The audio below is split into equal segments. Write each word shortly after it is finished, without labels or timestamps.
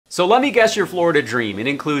So let me guess your Florida dream. It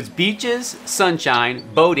includes beaches, sunshine,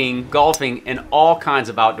 boating, golfing, and all kinds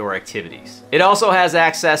of outdoor activities. It also has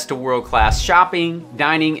access to world-class shopping,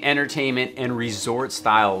 dining, entertainment, and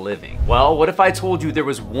resort-style living. Well, what if I told you there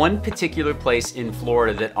was one particular place in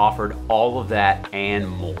Florida that offered all of that and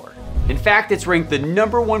more? In fact, it's ranked the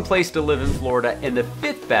 #1 place to live in Florida and the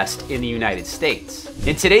 5th best in the United States.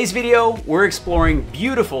 In today's video, we're exploring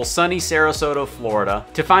beautiful sunny Sarasota, Florida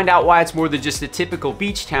to find out why it's more than just a typical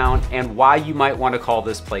beach town and why you might want to call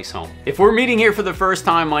this place home. If we're meeting here for the first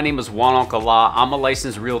time, my name is Juan Alcala. I'm a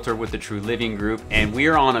licensed realtor with the True Living Group, and we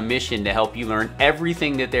are on a mission to help you learn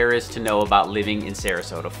everything that there is to know about living in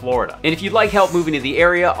Sarasota, Florida. And if you'd like help moving to the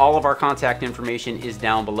area, all of our contact information is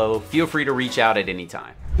down below. Feel free to reach out at any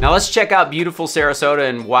time. Now let's check out beautiful Sarasota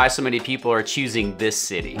and why so many people are choosing this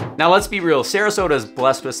city. Now let's be real, Sarasota is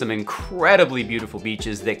blessed with some incredibly beautiful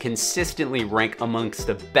beaches that consistently rank amongst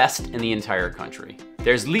the best in the entire country.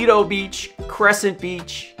 There's Lido Beach, Crescent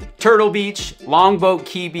Beach, Turtle Beach, Longboat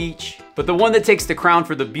Key Beach, but the one that takes the crown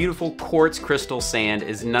for the beautiful quartz crystal sand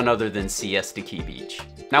is none other than Siesta Key Beach.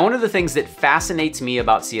 Now, one of the things that fascinates me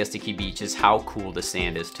about Siesta Key Beach is how cool the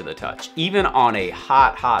sand is to the touch. Even on a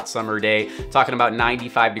hot, hot summer day, talking about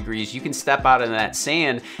 95 degrees, you can step out in that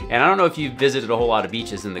sand. And I don't know if you've visited a whole lot of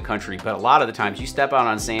beaches in the country, but a lot of the times you step out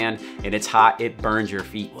on sand and it's hot, it burns your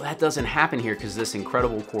feet. Well, that doesn't happen here because this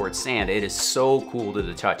incredible quartz sand, it is so cool to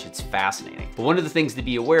the touch. It's fascinating. But one of the things to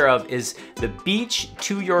be aware of is the beach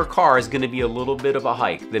to your car is going to be a little bit of a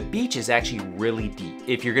hike. The beach is actually really deep.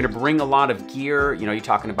 If you're going to bring a lot of gear, you know, you're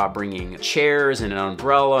talking about bringing chairs and an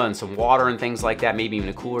umbrella and some water and things like that, maybe even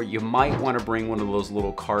a cooler, you might want to bring one of those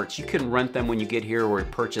little carts. You can rent them when you get here or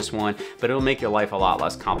purchase one, but it'll make your life a lot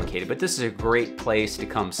less complicated. But this is a great place to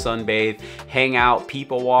come sunbathe, hang out,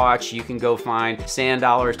 people watch. You can go find sand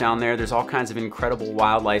dollars down there. There's all kinds of incredible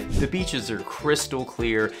wildlife. The beaches are crystal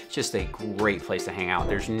clear. It's just a great place to hang out.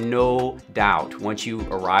 There's no doubt once you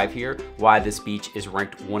arrive here why this beach is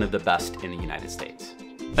ranked one of the best in the United States.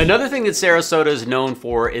 Another thing that Sarasota is known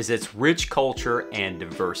for is its rich culture and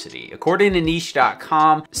diversity. According to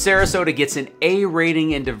niche.com, Sarasota gets an A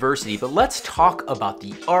rating in diversity, but let's talk about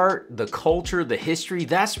the art, the culture, the history.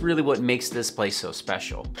 That's really what makes this place so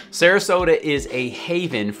special. Sarasota is a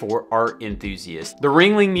haven for art enthusiasts. The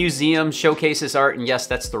Ringling Museum showcases art, and yes,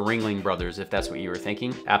 that's the Ringling Brothers, if that's what you were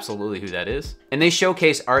thinking. Absolutely who that is. And they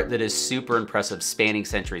showcase art that is super impressive, spanning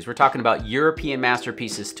centuries. We're talking about European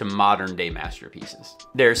masterpieces to modern day masterpieces.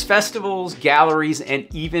 There's festivals, galleries, and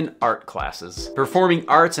even art classes. Performing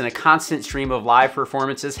arts and a constant stream of live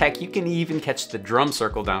performances. Heck, you can even catch the drum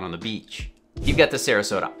circle down on the beach. You've got the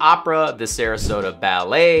Sarasota Opera, the Sarasota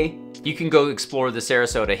Ballet. You can go explore the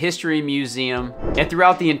Sarasota History Museum. And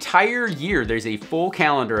throughout the entire year, there's a full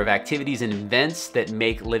calendar of activities and events that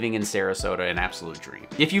make living in Sarasota an absolute dream.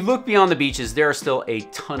 If you look beyond the beaches, there are still a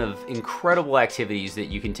ton of incredible activities that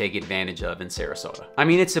you can take advantage of in Sarasota. I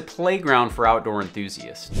mean, it's a playground for outdoor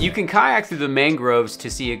enthusiasts. You can kayak through the mangroves to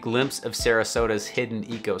see a glimpse of Sarasota's hidden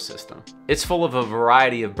ecosystem. It's full of a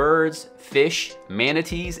variety of birds, fish,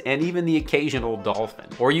 manatees, and even the occasional dolphin.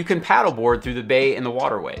 Or you can paddleboard through the bay and the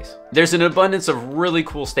waterways. There's an abundance of really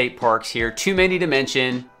cool state parks here, too many to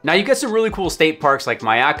mention. Now you got some really cool state parks like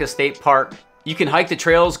Mayaca State Park. You can hike the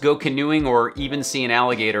trails, go canoeing, or even see an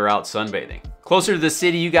alligator out sunbathing. Closer to the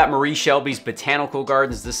city, you got Marie Shelby's Botanical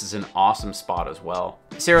Gardens. This is an awesome spot as well.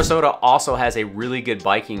 Sarasota also has a really good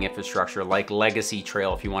biking infrastructure like Legacy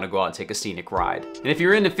Trail if you want to go out and take a scenic ride. And if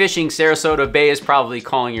you're into fishing, Sarasota Bay is probably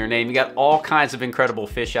calling your name. You got all kinds of incredible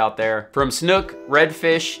fish out there, from snook,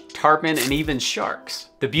 redfish, tarpon, and even sharks.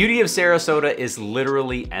 The beauty of Sarasota is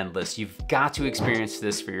literally endless. You've got to experience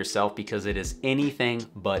this for yourself because it is anything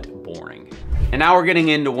but boring. And now we're getting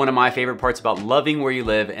into one of my favorite parts about loving where you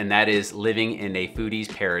live, and that is living in a foodie's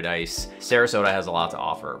paradise. Sarasota has a lot to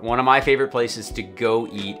offer. One of my favorite places to go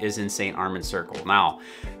eat is in St. Armand Circle. Now,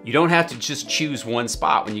 you don't have to just choose one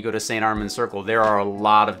spot when you go to St. Armand Circle. There are a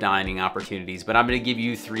lot of dining opportunities, but I'm gonna give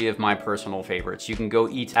you 3 of my personal favorites. You can go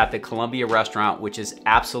eat at the Columbia Restaurant, which is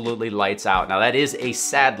absolutely lights out. Now that is a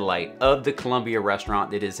satellite of the Columbia Restaurant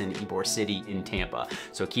that is in Ybor City in Tampa.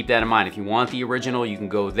 So keep that in mind. If you want the original, you can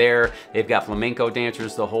go there. They've got flamenco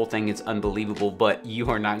dancers, the whole thing is unbelievable, but you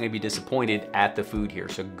are not gonna be disappointed at the food here.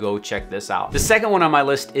 So go check this out. The second one on my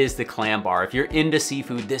list is the Clam Bar. If you're into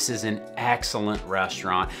seafood, this is an excellent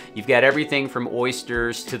restaurant. You've got everything from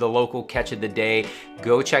oysters to the local catch of the day.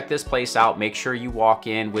 Go check this place out. Make sure you walk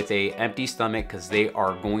in with an empty stomach because they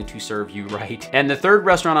are going to serve you right. And the third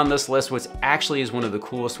restaurant on this list, which actually is one of the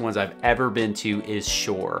coolest ones I've ever been to, is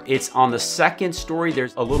Shore. It's on the second story.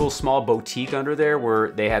 There's a little small boutique under there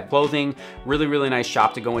where they have clothing, really nice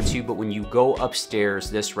shop to go into. But when you go upstairs,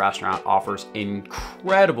 this restaurant offers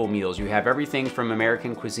incredible meals. You have everything from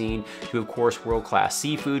American cuisine to, of course, world-class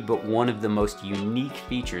seafood. But one of the most unique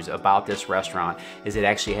features about this restaurant is it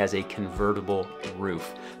actually has a convertible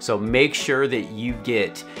roof. So make sure that you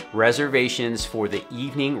get reservations for the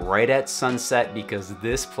evening right at sunset because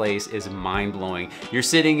this place is mind-blowing. You're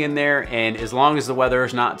sitting in there and as long as the weather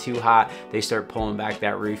is not too hot, they start pulling back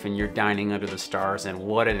that roof and you're dining under the stars, and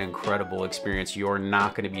what an incredible experience. You're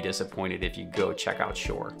not going to be disappointed if you go check out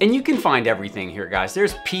Shore. And you can find everything here, guys.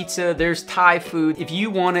 There's pizza, there's Thai food. If you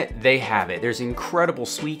want it, they have it. There's incredible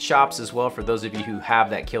sweet shops as well for those of you who have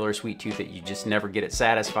that killer sweet tooth that you just never get it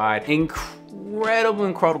satisfied.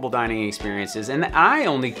 Incredible dining experiences. And I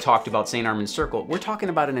only talked about St. Armand's Circle. We're talking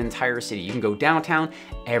about an entire city. You can go downtown,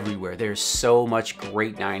 everywhere. There's so much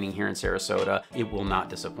great dining here in Sarasota. It will not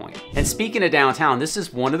disappoint. And speaking of downtown, this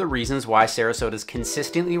is one of the reasons why Sarasota is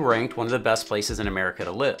consistently ranked one of the best places in America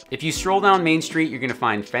to live. If you stroll down Main Street, you're gonna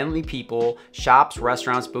find friendly people, shops,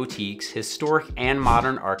 restaurants, boutiques, historic and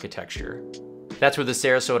modern architecture. That's where the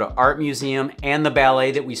Sarasota Art Museum and the ballet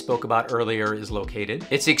that we spoke about earlier is located.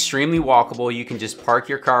 It's extremely walkable. You can just park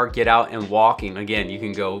your car, get out and walk. And again, you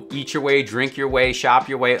can go eat your way, drink your way, shop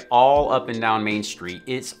your way, all up and down Main Street.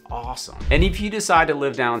 It's awesome. And if you decide to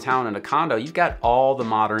live downtown in a condo, you've got all the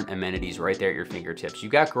modern amenities right there at your fingertips.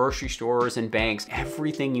 You've got grocery stores and banks.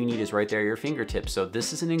 Everything you need is right there at your fingertips. So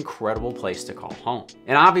this is an incredible place to call home.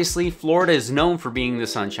 And obviously, Florida is known for being the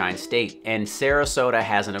Sunshine State, and Sarasota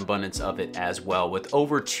has an abundance of it as well, with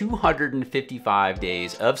over 255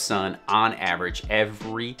 days of sun on average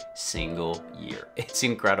every single year. It's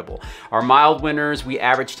incredible. Our mild winters, we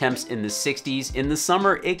average temps in the 60s. In the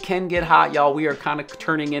summer, it can get hot, y'all. We are kind of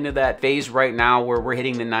turning into that phase right now where we're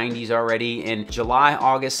hitting the 90s already. In July,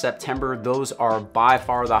 August, September, those are by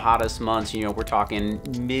far the hottest months. You know, we're talking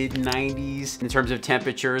mid 90s in terms of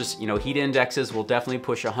temperatures. You know, heat indexes will definitely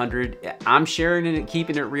push 100. I'm sharing it,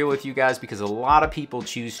 keeping it real with you guys because a lot of people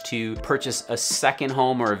choose to purchase a second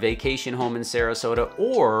home or a vacation home in Sarasota,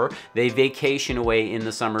 or they vacation away in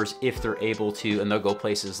the summers if they're able to, and they'll go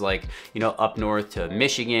places like, you know, up north to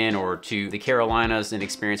Michigan or to the Carolinas and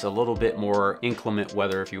experience a little bit more inclement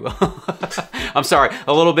weather, if you will. I'm sorry,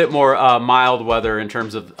 a little bit more mild weather in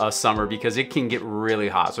terms of summer because it can get really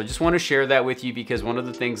hot. So I just want to share that with you because one of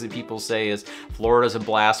the things that people say is Florida's a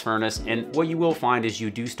blast furnace, and what you will find is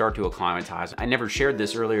you do start to acclimatize. I never shared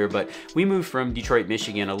this earlier, but we moved from Detroit,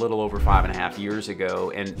 Michigan a little over 5.5 years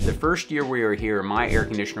ago, and the first year we were here, my air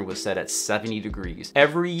conditioner was set at 70 degrees.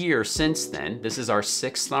 Every year since then, this is our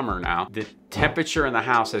 6th summer now, the temperature in the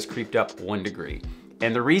house has creeped up 1 degree.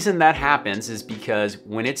 And the reason that happens is because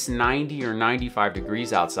when it's 90 or 95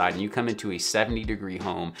 degrees outside and you come into a 70-degree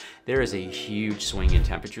home, there is a huge swing in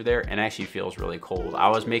temperature there and actually feels really cold. I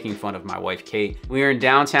was making fun of my wife, Kate. We were in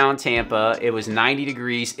downtown Tampa. It was 90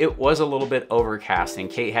 degrees. It was a little bit overcast and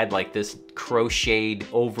Kate had like this crocheted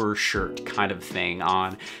overshirt kind of thing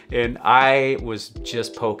on. And I was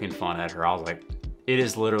just poking fun at her. I was like, it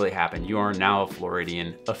has literally happened. You are now a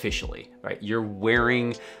Floridian officially, right? You're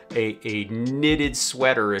wearing a knitted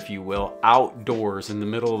sweater, if you will, outdoors in the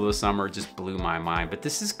middle of the summer. It just blew my mind. But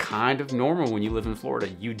this is kind of normal when you live in Florida.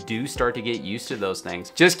 You do start to get used to those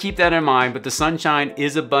things. Just keep that in mind. But the sunshine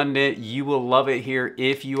is abundant. You will love it here.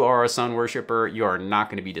 If you are a sun worshiper, you are not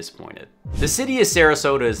going to be disappointed. The city of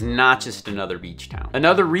Sarasota is not just another beach town.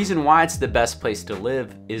 Another reason why it's the best place to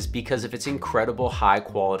live is because of its incredible high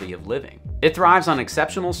quality of living. It thrives on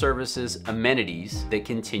exceptional services, amenities that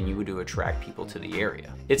continue to attract people to the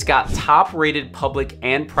area. It's got top-rated public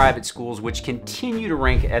and private schools which continue to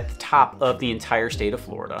rank at the top of the entire state of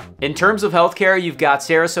Florida. In terms of healthcare, you've got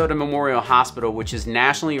Sarasota Memorial Hospital, which is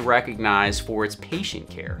nationally recognized for its patient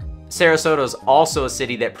care. Sarasota is also a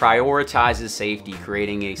city that prioritizes safety,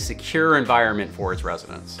 creating a secure environment for its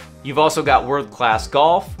residents. You've also got world-class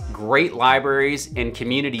golf, great libraries, and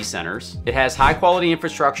community centers. It has high-quality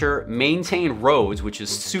infrastructure, maintained roads, which is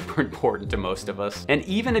super important to most of us, and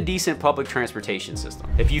even a decent public transportation system.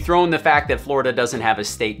 If you throw in the fact that Florida doesn't have a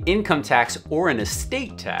state income tax or an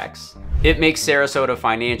estate tax, it makes Sarasota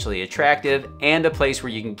financially attractive and a place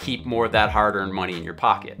where you can keep more of that hard-earned money in your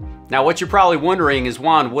pocket. Now, what you're probably wondering is,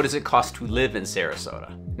 Juan, what does it cost to live in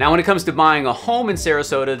Sarasota? Now, when it comes to buying a home in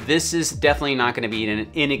Sarasota, this is definitely not going to be an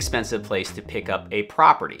inexpensive place to pick up a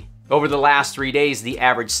property. Over the last 3 days, the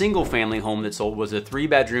average single family home that sold was a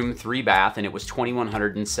 3-bedroom, 3-bath, and it was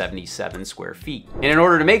 2,177 square feet. And in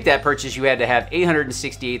order to make that purchase, you had to have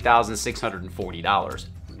 $868,640.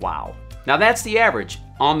 Wow. Now that's the average.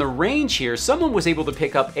 On the range here, someone was able to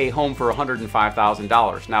pick up a home for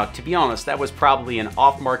 $105,000. Now, to be honest, that was probably an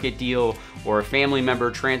off-market deal or a family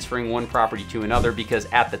member transferring one property to another, because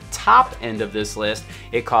at the top end of this list,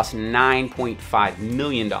 it cost $9.5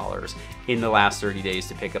 million in the last 30 days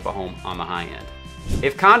to pick up a home on the high end.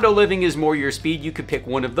 If condo living is more your speed, you could pick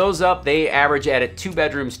one of those up. They average at 2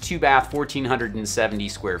 bedrooms, 2 bath, 1,470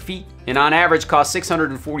 square feet, and on average cost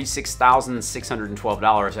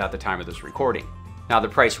 $646,612 at the time of this recording. Now, the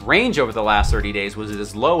price range over the last 30 days was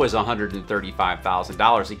as low as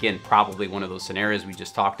 $135,000. Again, probably one of those scenarios we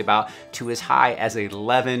just talked about, to as high as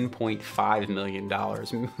 $11.5 million.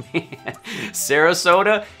 Man,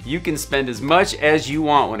 Sarasota, you can spend as much as you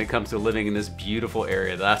want when it comes to living in this beautiful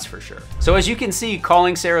area, that's for sure. So as you can see,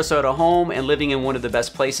 calling Sarasota home and living in one of the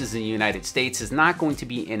best places in the United States is not going to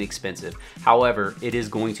be inexpensive. However, it is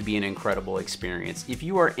going to be an incredible experience. If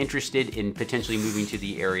you are interested in potentially moving to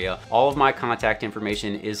the area, all of my contact information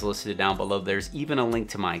is listed down below. There's even a link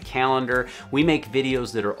to my calendar. We make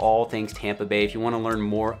videos that are all things Tampa Bay. If you want to learn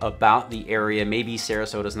more about the area, maybe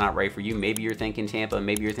Sarasota's not right for you, maybe you're thinking Tampa,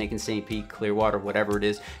 maybe you're thinking St. Pete, Clearwater, whatever it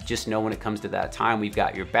is, just know when it comes to that time, we've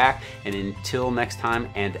got your back. And until next time,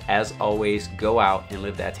 and as always, go out and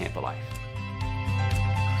live that Tampa life.